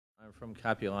I'm from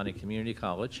Capilani Community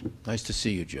College. Nice to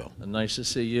see you, Joe. Nice to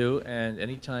see you. And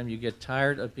anytime you get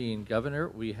tired of being governor,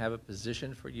 we have a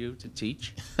position for you to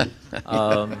teach.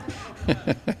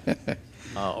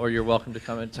 Or you're welcome to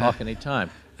come and talk anytime.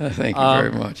 Thank you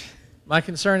very much. My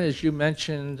concern is you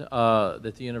mentioned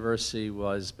that the university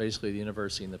was basically the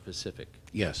university in the Pacific.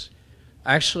 Yes.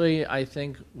 Actually, I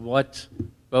think what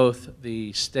both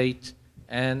the state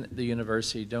and the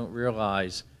university don't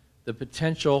realize, the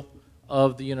potential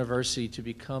of the university to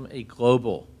become a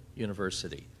global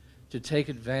university, to take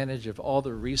advantage of all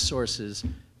the resources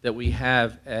that we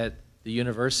have at the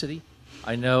university.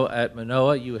 I know at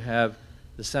Manoa you have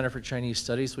the Center for Chinese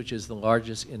Studies, which is the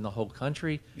largest in the whole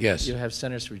country. Yes. You have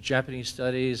centers for Japanese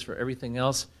studies, for everything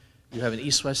else. You have an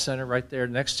East-West Center right there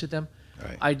next to them.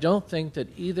 Right. I don't think that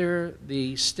either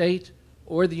the state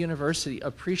or the university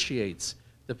appreciates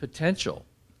the potential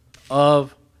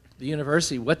of the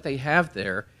university, what they have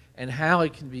there, and how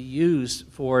it can be used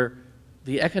for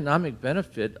the economic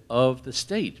benefit of the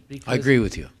state. Because, I agree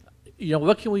with you. You know,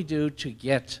 what can we do to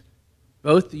get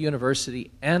both the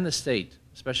university and the state,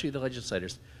 especially the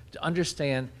legislators, to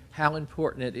understand how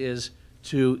important it is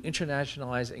to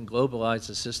internationalize and globalize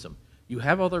the system? You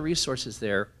have all the resources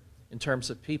there in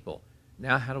terms of people.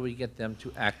 Now how do we get them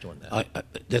to act on that?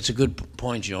 That's a good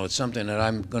point, Joe. It's something that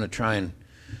I'm going to try and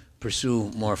pursue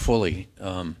more fully.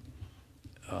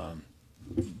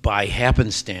 By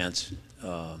happenstance,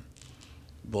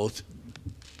 both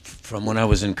from when I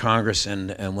was in Congress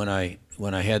and when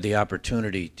I had the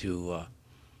opportunity to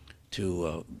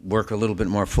work a little bit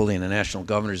more fully in the National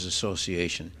Governors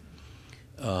Association,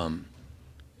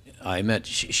 I met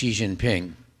Xi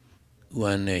Jinping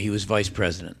when he was vice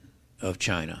president of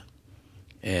China,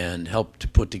 and helped to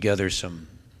put together some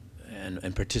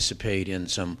and participate in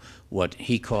some what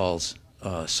he calls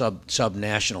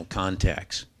sub-national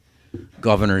contacts,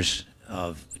 governors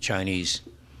of Chinese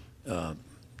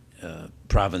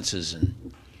provinces,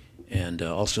 and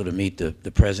also to meet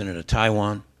the president of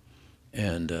Taiwan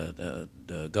and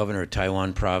the governor of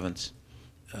Taiwan province,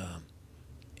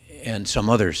 and some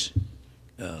others,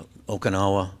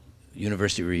 Okinawa,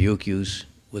 University of Ryukyu's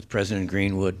with President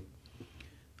Greenwood.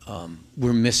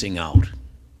 We're missing out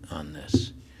on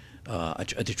this.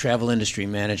 The Travel Industry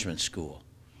Management School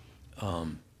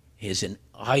is an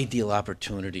ideal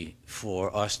opportunity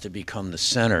for us to become the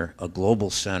center, a global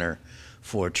center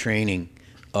for training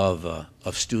of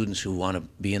students who want to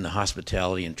be in the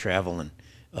hospitality and travel and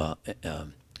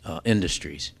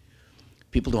industries.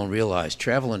 People don't realize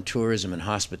travel and tourism and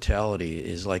hospitality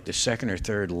is like the second or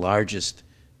third largest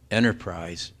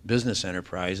enterprise, business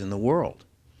enterprise in the world.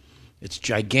 It's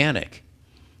gigantic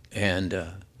and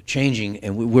changing,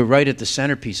 and we're right at the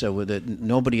centerpiece of it.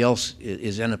 Nobody else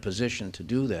is in a position to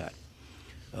do that.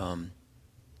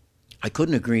 I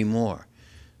couldn't agree more.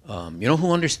 You know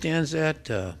who understands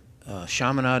that?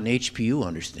 Chaminade and HPU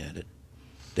understand it.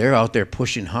 They're out there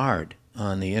pushing hard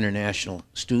on the international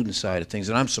student side of things,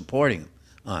 and I'm supporting them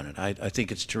on it. I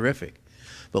think it's terrific.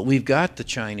 But we've got the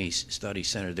Chinese Study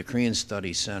Center, the Korean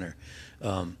Study Center,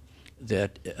 and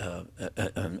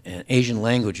Asian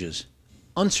languages,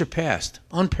 unsurpassed,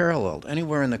 unparalleled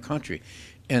anywhere in the country.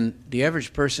 And the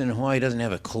average person in Hawaii doesn't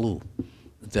have a clue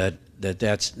that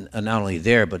that's not only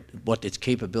there, but what its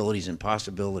capabilities and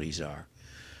possibilities are.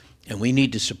 And we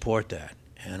need to support that.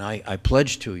 And I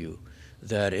pledge to you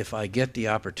that if I get the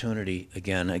opportunity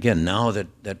again now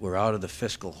that we're out of the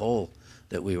fiscal hole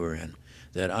that we were in,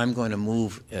 that I'm going to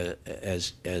move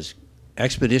as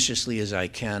expeditiously as I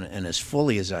can and as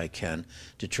fully as I can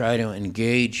to try to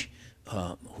engage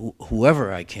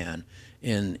whoever I can,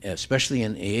 especially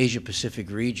in the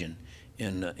Asia-Pacific region,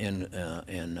 in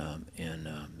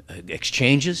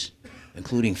exchanges,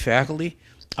 including faculty.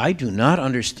 I do not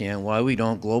understand why we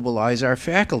don't globalize our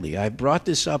faculty. I brought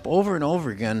this up over and over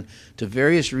again to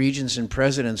various regions and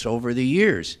presidents over the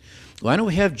years. Why don't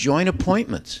we have joint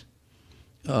appointments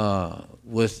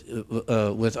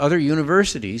with other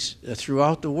universities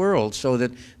throughout the world, so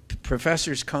that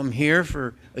professors come here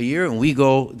for a year and we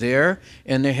go there,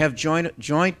 and they have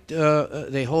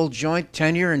they hold joint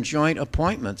tenure and joint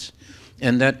appointments,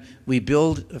 and that we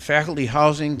build faculty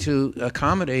housing to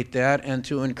accommodate that and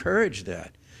to encourage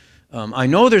that. I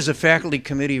know there's a faculty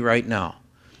committee right now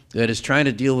that is trying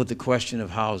to deal with the question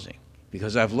of housing,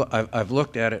 because I've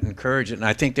looked at it and encouraged it, and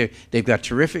I think they've got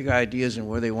terrific ideas and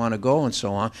where they want to go and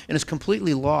so on, and it's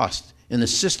completely lost in the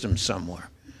system somewhere.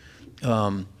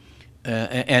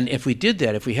 And if we did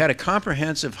that, if we had a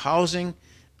comprehensive housing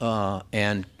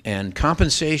and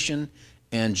compensation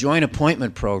and joint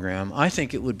appointment program, I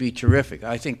think it would be terrific.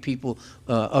 I think people,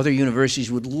 other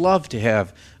universities would love to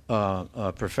have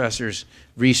professors,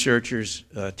 researchers,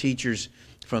 teachers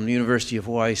from the University of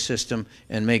Hawaii system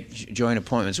and make joint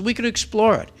appointments. We could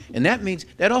explore it. And that means,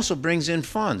 that also brings in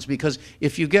funds, because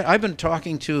if you get, I've been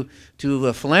talking to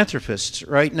philanthropists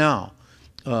right now.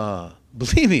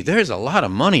 Believe me, there's a lot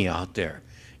of money out there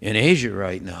in Asia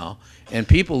right now, and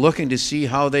people looking to see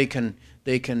how they can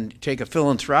take a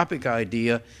philanthropic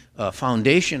idea,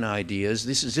 foundation ideas.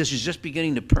 This is just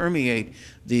beginning to permeate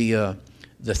the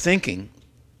thinking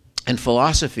and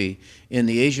philosophy in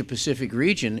the Asia Pacific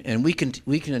region, and we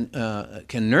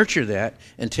can nurture that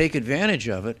and take advantage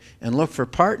of it and look for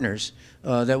partners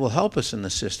that will help us in the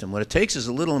system. What it takes is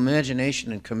a little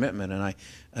imagination and commitment,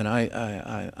 and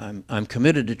I'm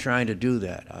committed to trying to do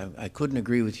that. I couldn't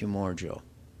agree with you more, Joe.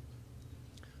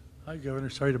 Hi, Governor.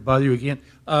 Sorry to bother you again.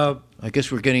 I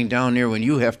guess we're getting down there when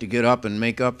you have to get up and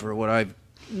make up for what I've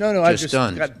I've just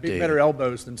done, got Dave. better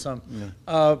elbows than some.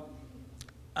 Yeah.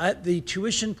 The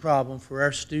tuition problem for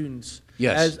our students,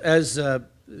 Yes. as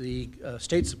the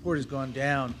state support has gone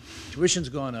down, tuition's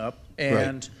gone up,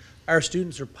 and our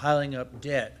students are piling up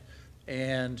debt.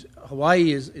 And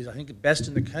Hawaii is I think, the best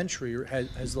in the country, or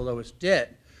has the lowest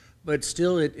debt, but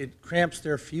still it cramps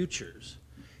their futures.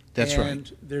 That's right. And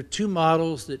there are two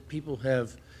models that people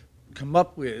have come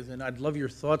up with, and I'd love your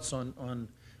thoughts on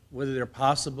whether they're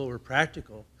possible or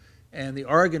practical. And the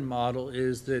Oregon model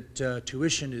is that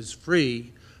tuition is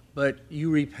free, but you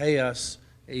repay us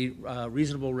a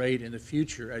reasonable rate in the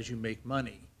future as you make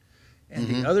money. And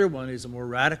the other one is a more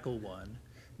radical one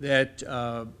that,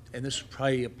 and this would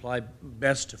probably apply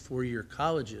best to four-year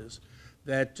colleges,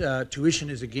 that tuition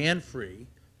is again free,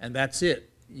 and that's it.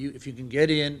 If you can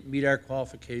get in, meet our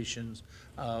qualifications,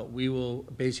 we will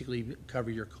basically cover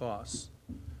your costs.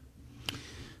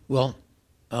 Well,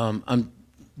 I'm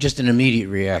just an immediate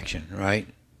reaction, right?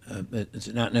 It's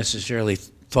not necessarily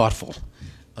thoughtful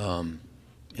in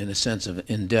the sense of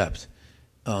in-depth.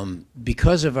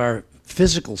 Because of our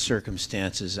physical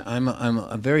circumstances,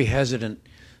 I'm very hesitant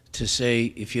to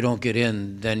say if you don't get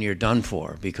in, then you're done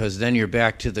for, because then you're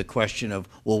back to the question of,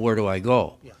 well, where do I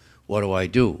go? Yeah. What do I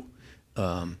do?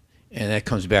 And that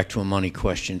comes back to a money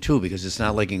question too, because it's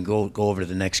not like you can go over to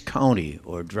the next county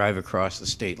or drive across the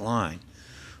state line.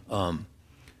 Would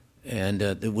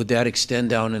that extend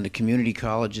down into community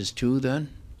colleges too then?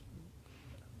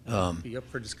 Be up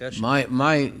for discussion.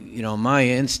 My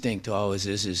instinct always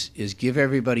is give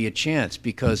everybody a chance,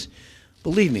 because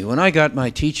believe me, when I got my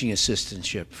teaching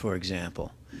assistantship, for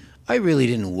example, I really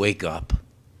didn't wake up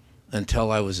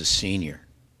until I was a senior.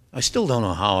 I still don't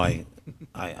know how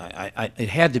it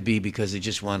had to be because they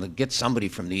just wanted to get somebody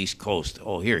from the East Coast.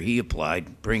 Oh, here, he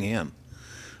applied, bring him.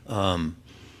 I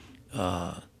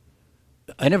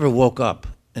never woke up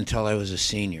until I was a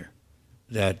senior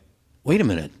that, wait a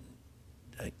minute,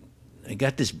 I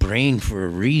got this brain for a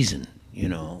reason, you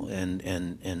know,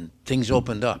 and things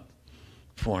opened up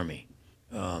for me.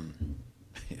 Among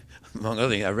other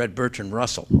things, I read Bertrand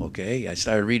Russell, okay? I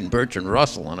started reading Bertrand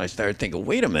Russell, and I started thinking,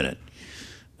 wait a minute,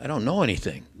 I don't know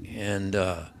anything. And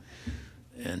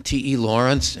T.E.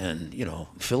 Lawrence and, you know,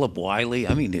 Philip Wiley.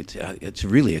 I mean, it's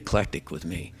really eclectic with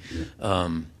me.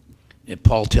 And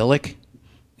Paul Tillich.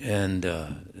 And I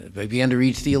began to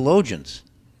read theologians.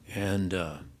 And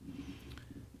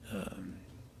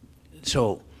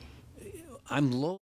so I'm low.